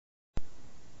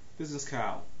Business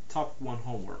Cow, Topic 1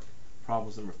 Homework,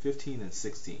 Problems number 15 and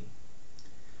 16.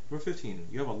 Number 15,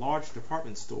 you have a large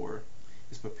department store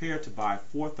is prepared to buy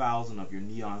 4,000 of your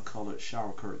neon-colored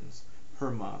shower curtains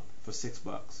per month for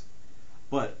 $6,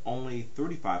 but only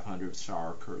 3,500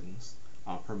 shower curtains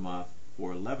per month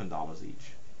for $11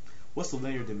 each. What's the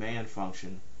linear demand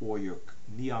function for your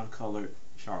neon-colored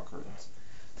shower curtains?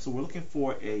 So we're looking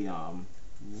for a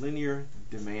linear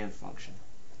demand function.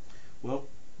 Well,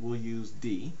 we'll use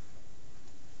D,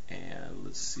 and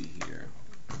let's see here,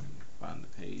 find the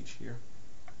page here.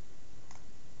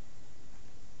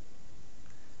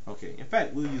 Okay, in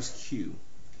fact, we'll use Q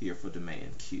here for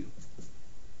demand, Q.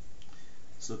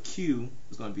 So Q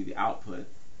is going to be the output,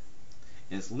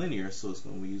 and it's linear, so it's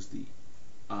going to use the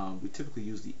we typically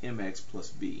use the mx plus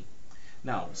b.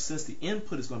 Now, since the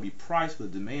input is going to be price for the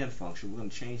demand function, we're going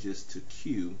to change this to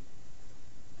Q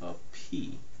of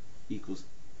P equals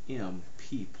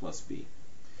mp plus b.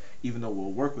 Even though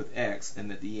we'll work with x,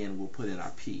 and at the end we'll put in our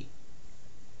p.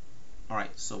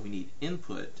 Alright, so we need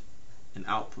input and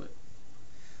output.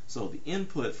 So the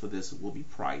input for this will be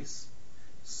price,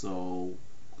 so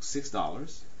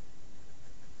 $6.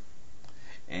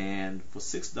 And for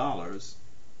 $6,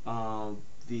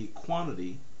 the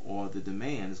quantity or the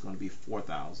demand is going to be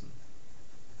 4,000.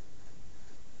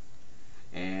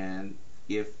 And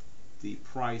if the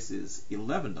price is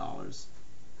 $11,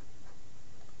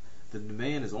 the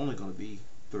demand is only going to be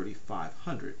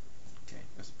 3,500. Okay,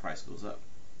 as the price goes up.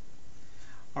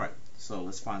 Alright, so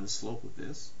let's find the slope of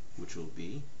this, which will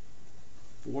be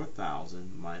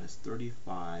 4,000 minus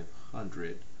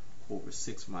 3,500 over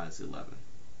 6 minus 11.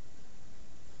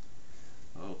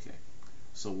 Okay,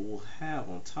 so what we'll have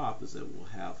on top is that we'll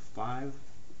have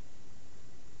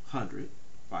 500.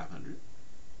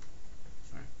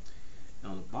 Sorry.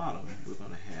 And on the bottom, we're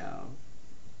going to have,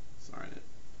 sorry,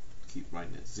 keep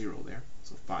writing that 0 there,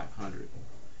 so 500.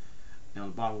 And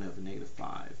on the bottom, we have a negative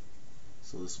 5.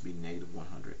 So this will be negative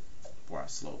 100 for our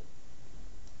slope.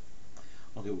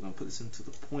 Okay, we're going to put this into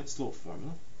the point slope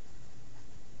formula.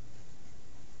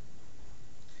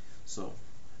 So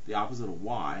the opposite of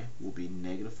y will be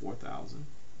negative 4,000.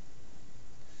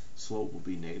 Slope will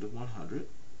be negative 100.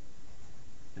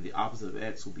 And the opposite of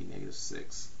x will be negative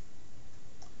 6.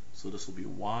 So this will be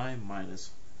y minus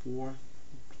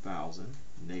 4,000,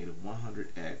 negative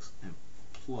 100x, and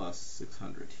plus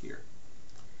 600 here.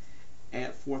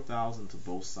 Add 4,000 to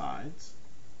both sides,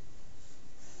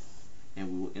 and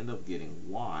we will end up getting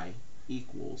y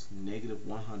equals negative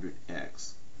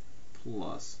 100x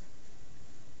plus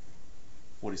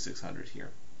 4,600 here.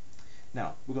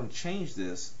 Now, we're going to change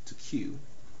this to Q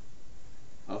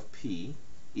of P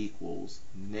equals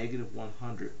negative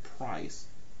 100 price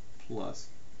plus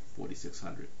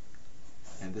 4,600.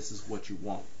 And this is what you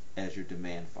want as your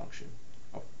demand function.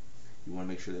 Oh, you want to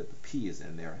make sure that the P is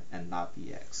in there and not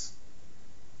the X.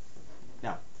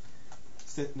 Now,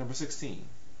 number 16.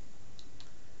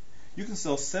 You can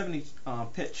sell 70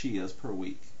 pet chias per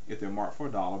week if they're marked for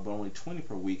 $1, but only 20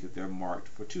 per week if they're marked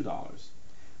for $2.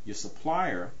 Your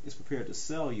supplier is prepared to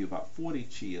sell you about 40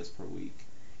 chias per week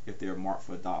if they're marked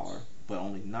for $1, but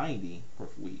only 90 per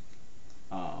week.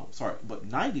 But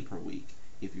 90 per week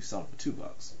if you sell them for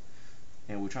 $2.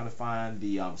 And we're trying to find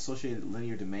the associated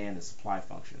linear demand and supply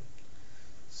function.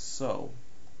 So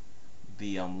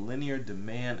the linear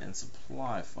demand and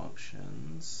supply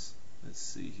functions, let's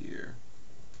see here.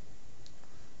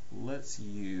 Let's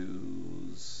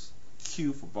use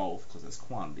Q for both because that's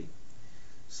quantity.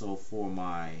 So for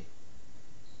my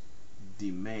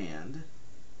demand,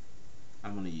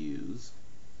 I'm going to use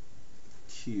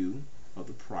Q of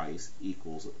the price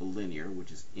equals a linear,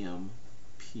 which is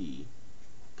MP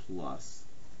plus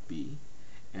B.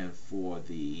 And for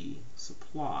the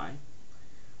supply,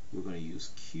 we're going to use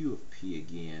Q of P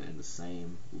again in the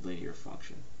same linear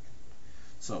function.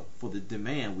 So for the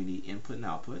demand, we need input and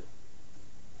output.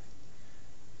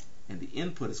 And the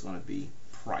input is going to be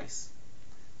price.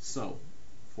 So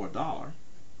for $1,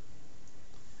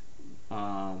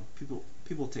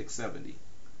 people take 70,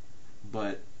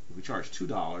 but if we charge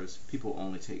 $2, people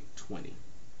only take 20.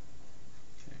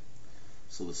 Okay.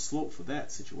 So the slope for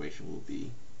that situation will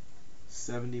be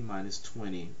 70 minus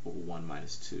 20 over 1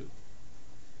 minus 2,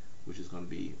 which is going to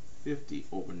be 50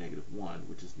 over negative 1,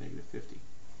 which is negative 50.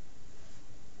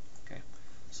 Okay.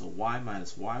 So y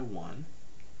minus y1,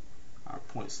 our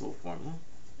point slope formula,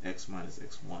 x minus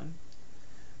x1.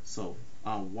 So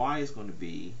y is going to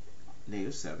be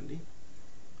negative 70,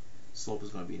 slope is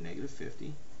going to be negative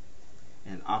 50,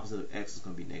 and opposite of x is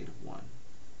going to be negative 1.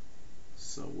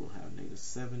 So we'll have negative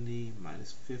 70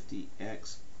 minus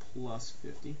 50x plus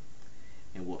 50,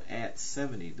 and we'll add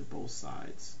 70 to both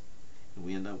sides, and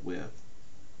we end up with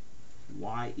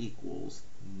y equals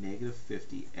negative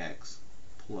 50x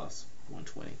plus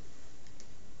 120.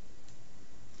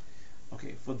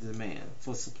 Okay, for the demand,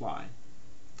 for supply,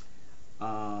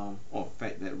 or in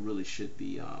fact that really should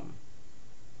be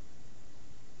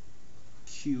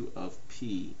Q of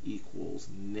P equals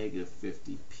negative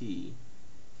 50P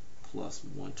plus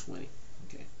 120,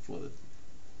 okay, for the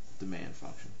demand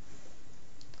function.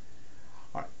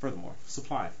 Alright, furthermore,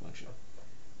 supply function,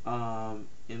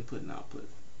 input and output.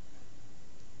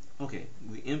 Okay,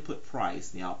 the input price,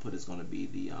 the output is going to be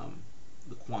the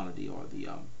quantity or the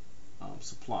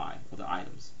supply of the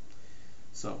items.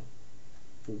 So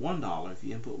for $1, if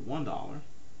you input $1,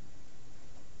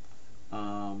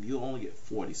 you'll only get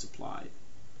 40 supplied.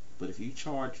 But if you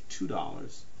charge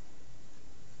 $2,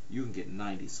 you can get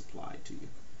 90 supplied to you.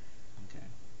 Okay,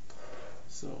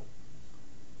 so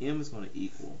M is going to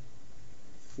equal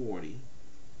 40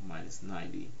 minus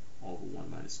 90 over 1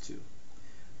 minus 2.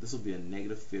 This will be a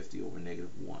negative 50 over negative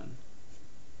 1,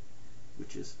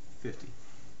 which is 50.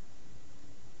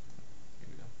 Here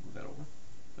we go. Move that over.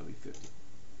 That'll be 50.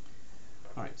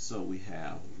 Alright, so we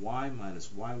have y minus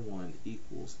y1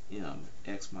 equals m,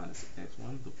 x minus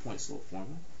x1, the point slope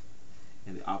formula.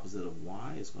 And the opposite of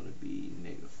y is going to be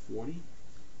negative 40.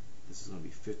 This is going to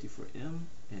be 50 for m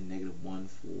and negative 1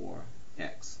 for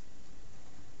x.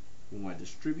 When I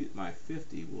distribute my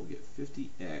 50, we'll get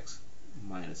 50x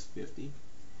minus 50.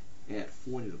 Add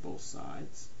 40 to both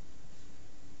sides,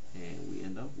 and we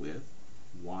end up with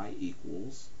y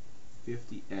equals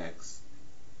 50x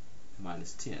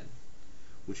minus 10,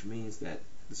 which means that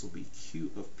this will be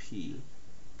Q of P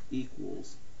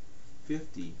equals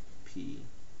 50P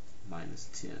minus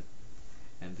 10,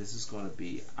 and this is going to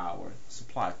be our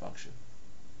supply function.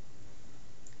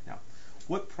 Now,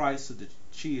 what price of the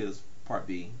chias, part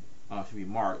B, should be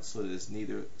marked so that it's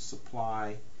neither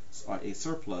supply or a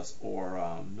surplus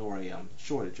or nor a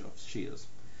shortage of chias?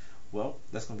 Well,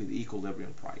 that's going to be the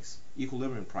equilibrium price.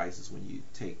 Equilibrium price is when you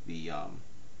take the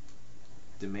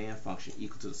demand function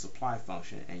equal to the supply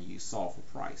function and you solve for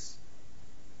price.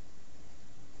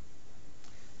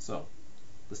 So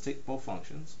let's take both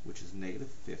functions, which is negative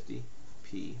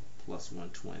 50p plus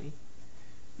 120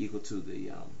 equal to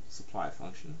the supply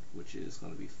function, which is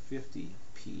going to be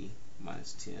 50p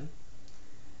minus 10.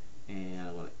 And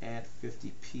I'm going to add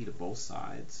 50p to both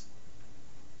sides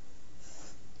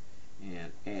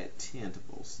and add 10 to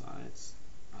both sides.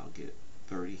 I'll get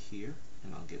 30 here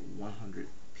and I'll get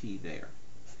 100p there.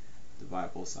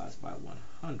 Divide both sides by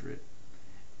 100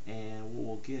 and what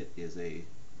we'll get is a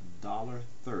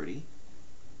 $1.30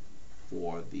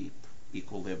 for the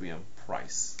equilibrium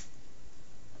price.